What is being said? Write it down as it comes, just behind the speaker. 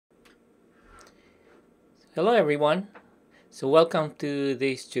Hello everyone. So welcome to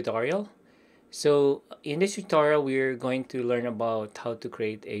this tutorial. So in this tutorial we're going to learn about how to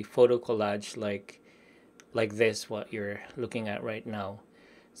create a photo collage like this what you're looking at right now.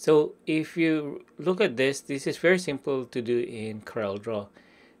 So if you look at this is very simple to do in CorelDRAW.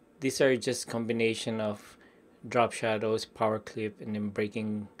 These are just combination of drop shadows, PowerClip, and then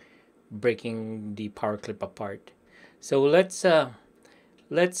breaking the PowerClip apart. So let's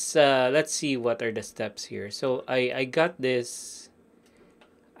see what are the steps here. So I got the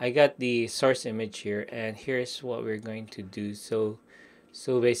source image here, and here's what we're going to do. So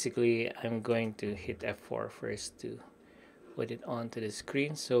basically I'm going to hit F4 first to put it onto the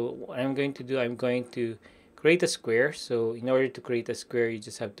screen. So what I'm going to do, I'm going to create a square. So in order to create a square, you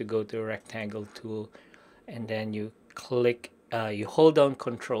just have to go to the rectangle tool, and then you click you hold down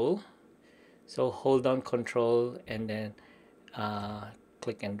control. So hold down control and then uh,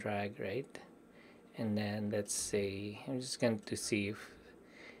 click and drag, right? And then let's say I'm just going to see if,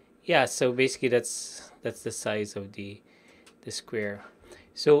 yeah, so basically that's the size of the square.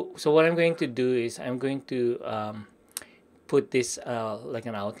 So what I'm going to do is I'm going to put this like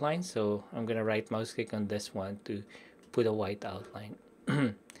an outline. So I'm going to right mouse click on this one to put a white outline.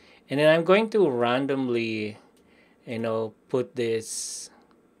 And then I'm going to randomly, put this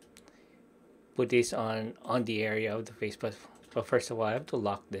on the area of the face. But first of all, I have to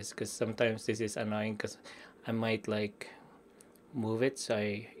lock this because sometimes this is annoying because I might like move it. So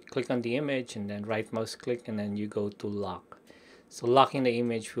I click on the image and then right mouse click and then you go to lock. So locking the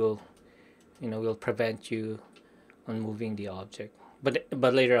image will prevent you on moving the object. But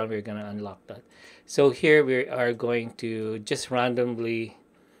later on we're gonna unlock that. So here we are going to just randomly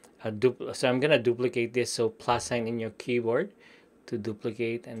so I'm gonna duplicate this. So plus sign in your keyboard to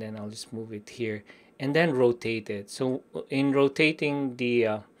duplicate, and then I'll just move it here and then rotate it. So in rotating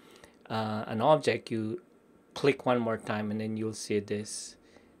the an object, you click one more time and then you'll see these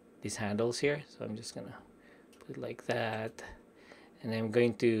handles here. So I'm just gonna put it like that, and I'm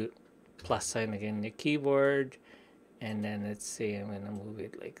going to plus sign again the keyboard, and then let's say I'm gonna move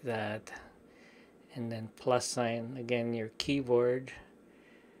it like that, and then plus sign again your keyboard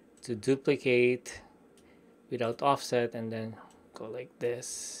to duplicate without offset, and then go like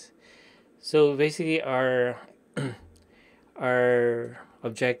this. So basically our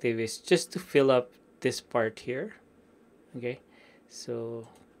objective is just to fill up this part here. Okay, so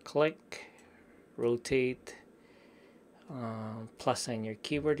click, rotate, plus sign your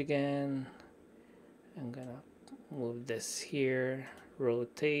keyboard again. I'm gonna move this here,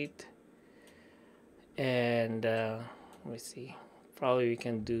 rotate, and let me see, probably we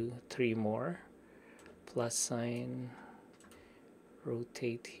can do 3 more. Plus sign,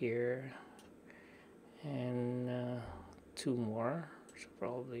 rotate here, and 2 more, so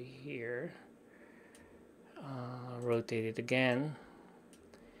probably here. Rotate it again,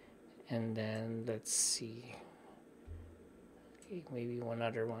 and then let's see, okay, maybe one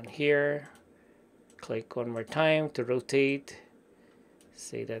other one here. Click one more time to rotate,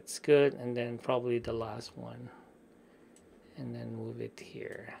 say that's good, and then probably the last one, and then move it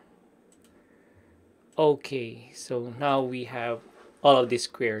here. Okay, so now we have all of these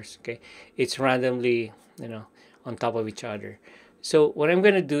squares. Okay, it's randomly on top of each other. So what I'm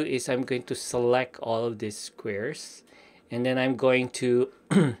going to do is I'm going to select all of these squares, and then I'm going to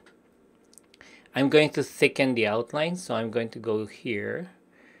I'm going to thicken the outline. So I'm going to go here,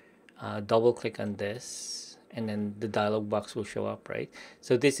 double click on this, and then the dialog box will show up, right?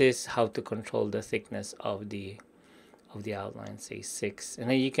 So this is how to control the thickness of the outline. Say 6,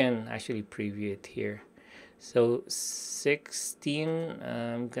 and then you can actually preview it here. So 16,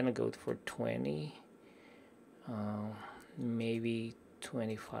 I'm gonna go for 20, maybe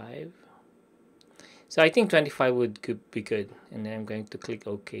 25. So I think 25 would be good, and then I'm going to click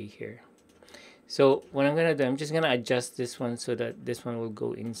OK here. So what I'm gonna do, I'm just gonna adjust this one so that this one will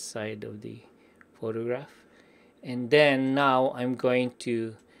go inside of the photograph, and then now I'm going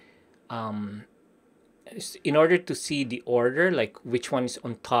to in order to see the order, like which one is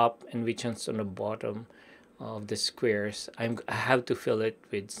on top and which one's on the bottom of the squares, I have to fill it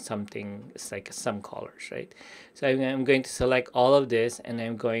with something. It's like some colors, right? So I'm going to select all of this, and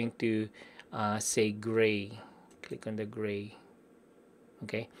I'm going to say gray. Click on the gray.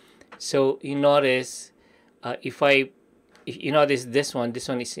 Okay, so you notice if you notice this one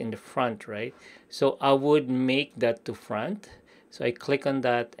is in the front, right? So I would make that to front. So I click on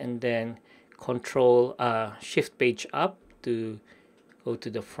that and then control shift page up to go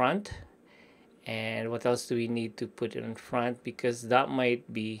to the front. And what else do we need to put it in front? Because that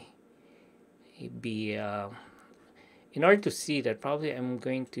might be in order to see that, probably I'm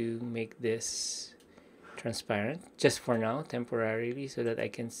going to make this transparent just for now, temporarily, so that I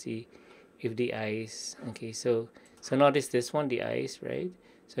can see if the eyes. Okay, so notice this one, the eyes, right?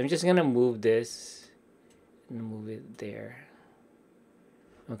 So I'm just gonna move this and move it there.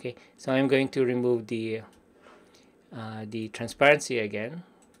 Okay, so I'm going to remove the transparency again.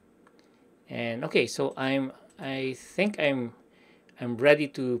 And okay, so I think I'm ready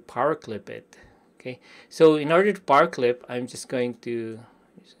to power clip it. Okay, so in order to power clip, I'm just gonna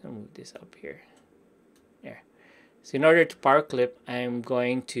move this up here. There. So in order to power clip, I'm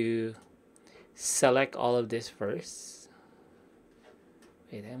going to select all of this first.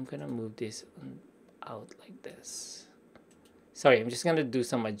 Wait, I'm gonna move this out like this. Sorry, I'm just gonna do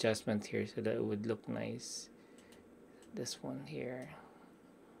some adjustment here so that it would look nice. This one here.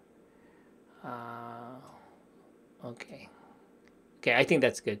 Okay. Okay, I think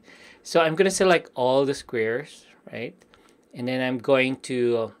that's good. So I'm gonna select all the squares, right? And then I'm going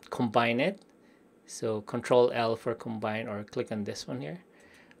to combine it. So Control L for combine, or click on this one here.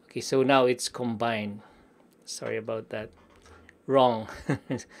 Okay, so now it's combined. Sorry about that. Wrong.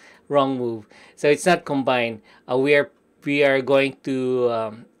 Wrong move. So it's not combined. We are going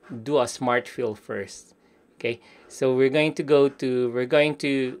to do a smart fill first. Okay, so we're going to do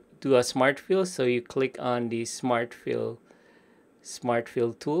a smart fill. So you click on the smart fill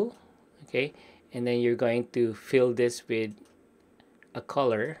tool. Okay, and then you're going to fill this with a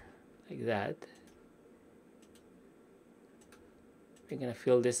color like that. We're gonna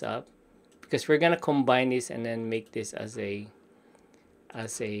fill this up because we're gonna combine this and then make this as a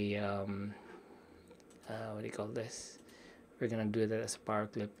what do you call this? We're gonna do that as a power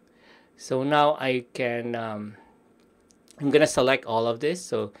clip. So now I can I'm gonna select all of this.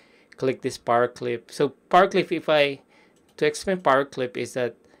 So click this power clip. So power clip, to explain power clip, is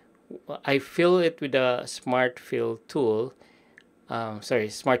that I fill it with a smart fill tool. Sorry,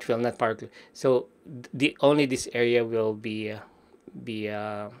 smart fill, not power clip. So only this area will be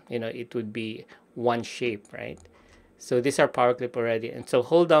it would be one shape, right? So these are power clip already, and so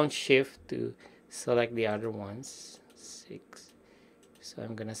hold down shift to select the other ones. 6. So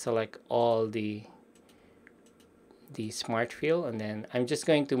I'm gonna select all the smart fill, and then I'm just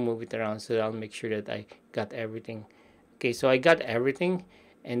going to move it around so that I'll make sure that I got everything. Okay, so I got everything,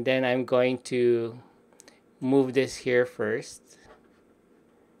 and then I'm going to move this here first.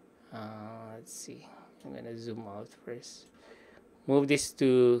 Let's see, I'm gonna zoom out first. Move this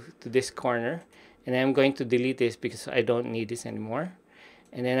to this corner, and I'm going to delete this because I don't need this anymore.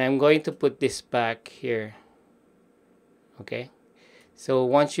 And then I'm going to put this back here. Okay, so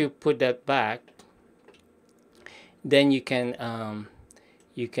once you put that back, then you can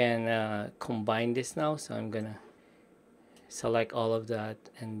combine this now. So I'm gonna select all of that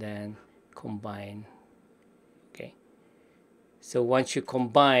and then combine. Okay, so once you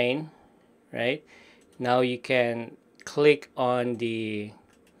combine, right, now you can click on the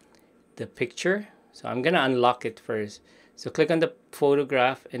picture. So I'm gonna unlock it first. So click on the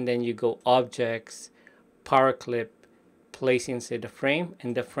photograph, and then you go objects, power clip, place inside the frame,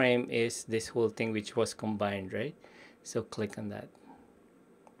 and the frame is this whole thing which was combined, right? So click on that.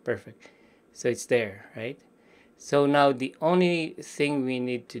 Perfect. So it's there, right? So now the only thing we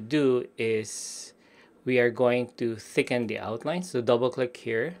need to do is we are going to thicken the outline. So double click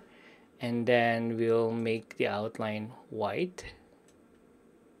here, and then we'll make the outline white.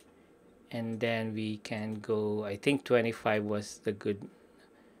 And then we can go, I think 25 was the good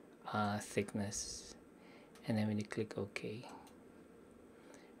thickness. And then when you click OK.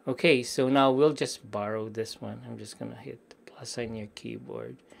 Okay, so now we'll just borrow this one. I'm just gonna hit plus on your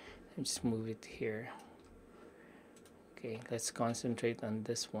keyboard and just move it here. Okay, let's concentrate on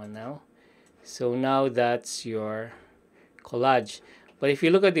this one now. So now that's your collage. But if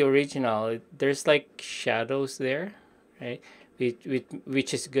you look at the original, there's like shadows there, right?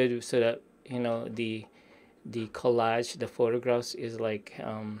 Which is good, so that the collage, the photographs, is like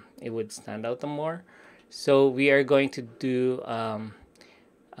it would stand out more. So we are going to do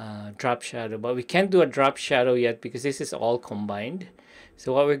drop shadow, but we can't do a drop shadow yet because this is all combined.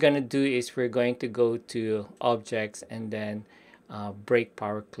 So what we're going to do is we're going to go to objects and then break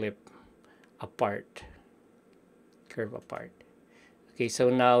power clip apart, curve apart. Okay,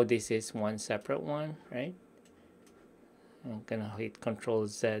 so now this is one separate one, right? I'm gonna hit Control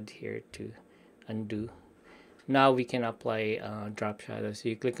Z here to undo. Now we can apply drop shadow. So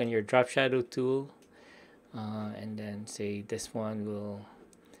you click on your drop shadow tool, and then say this one will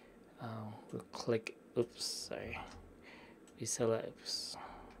we'll click. Oops, sorry. We select. Oops.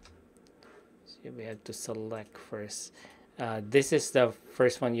 So we have to select first. This is the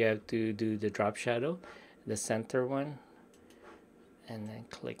first one you have to do the drop shadow, the center one, and then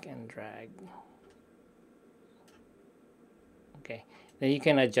click and drag. Okay, then you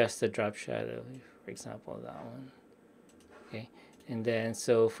can adjust the drop shadow, for example, that one. Okay, and then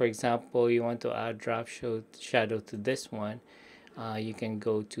so for example, you want to add drop shadow to this one, you can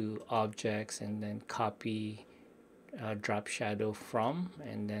go to objects and then copy drop shadow from,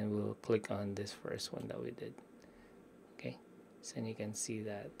 and then we'll click on this first one that we did. Okay, so you can see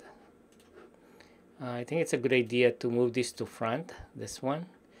that. I think it's a good idea to move this to front, this one.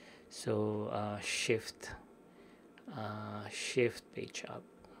 So shift page up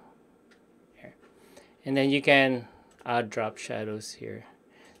here, and then you can add drop shadows here.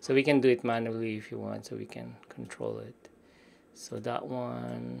 So we can do it manually if you want, so we can control it. So that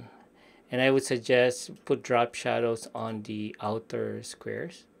one, and I would suggest put drop shadows on the outer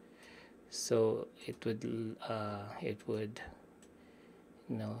squares, so it would you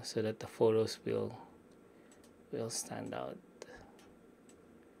know, so that the photos will stand out,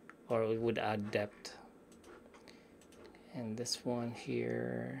 or it would add depth. And this one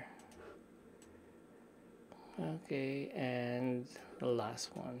here, okay, and the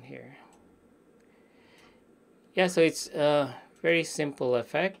last one here. Yeah, so it's a very simple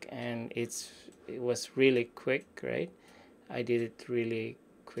effect, and it was really quick, right? I did it really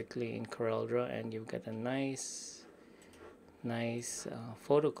quickly in CorelDRAW, and you've got a nice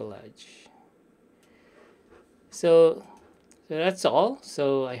photo collage. So that's all.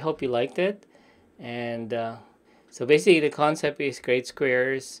 So I hope you liked it, and so basically the concept is create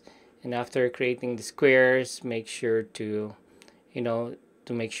squares, and after creating the squares, make sure to, you know,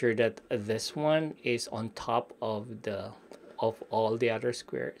 to make sure that this one is on top of all the other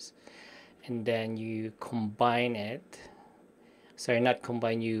squares, and then you combine it. Sorry, not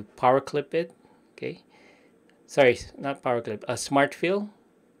combine, you PowerClip it. Okay, sorry, not PowerClip, a Smart Fill.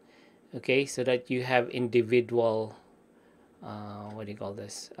 Okay, so that you have individual what do you call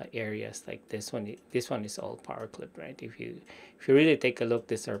this, areas like this one. This one is all PowerClip, right? If you really take a look,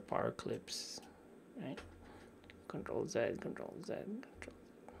 these are PowerClips, right? Control Z, Control Z, Control.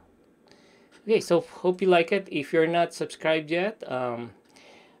 Okay, so hope you like it. If you're not subscribed yet,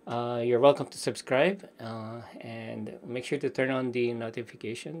 you're welcome to subscribe, and make sure to turn on the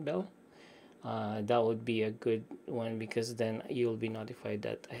notification bell. That would be a good one, because then you'll be notified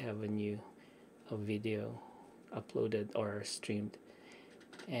that I have a new video uploaded or streamed.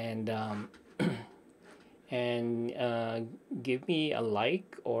 And and give me a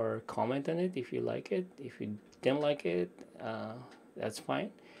like or comment on it if you like it. If you didn't like it, that's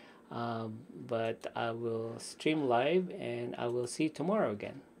fine. But I will stream live, and I will see you tomorrow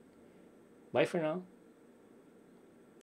again. Bye for now.